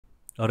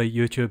Alright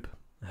YouTube,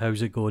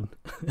 how's it going?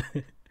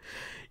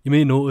 You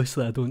may notice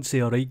that I don't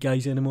say alright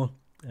guys anymore,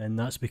 and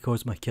that's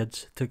because my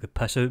kids took the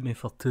piss out of me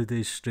for 2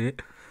 days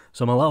straight,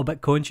 so I'm a little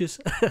bit conscious.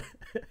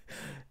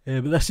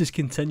 But this is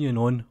continuing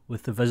on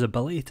with the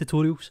visibility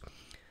tutorials.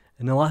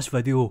 In the last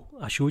video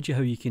I showed you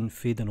how you can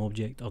fade an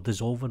object or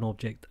dissolve an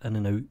object in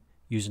and out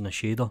using a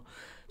shader.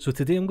 So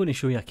today I'm going to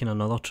show you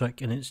another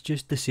trick, and it's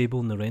just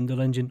disabling the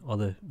render engine or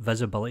the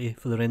visibility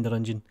for the render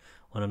engine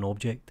on an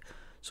object.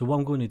 So what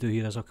I'm going to do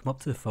here is I'll come up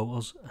to the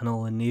filters and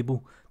I'll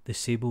enable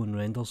disable and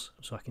renders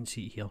so I can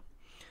see it here.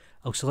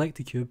 I'll select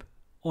the cube.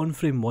 On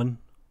frame 1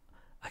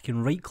 I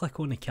can right click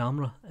on the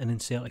camera and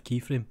insert a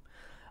keyframe.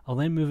 I'll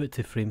then move it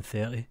to frame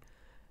 30.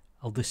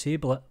 I'll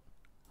disable it,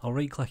 I'll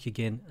right click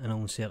again and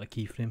I'll insert a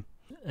keyframe.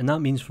 And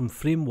that means from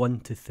frame 1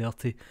 to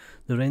 30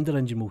 the render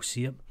engine will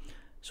see it.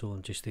 So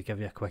just to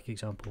give you a quick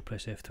example, I'll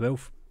press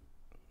F12.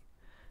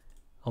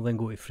 I'll then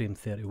go to frame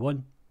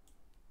 31.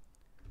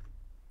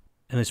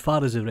 And as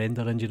far as the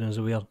render engine is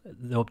aware,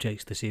 the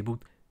object's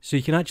disabled. So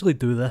you can actually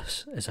do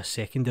this as a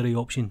secondary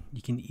option.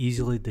 You can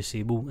easily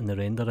disable in the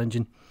render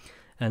engine.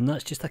 And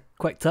that's just a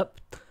quick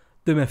tip.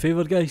 Do me a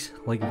favour guys,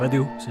 like the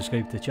video,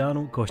 subscribe to the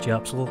channel, cost you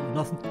absolutely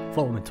nothing.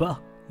 Follow me on Twitter,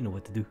 you know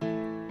what to do.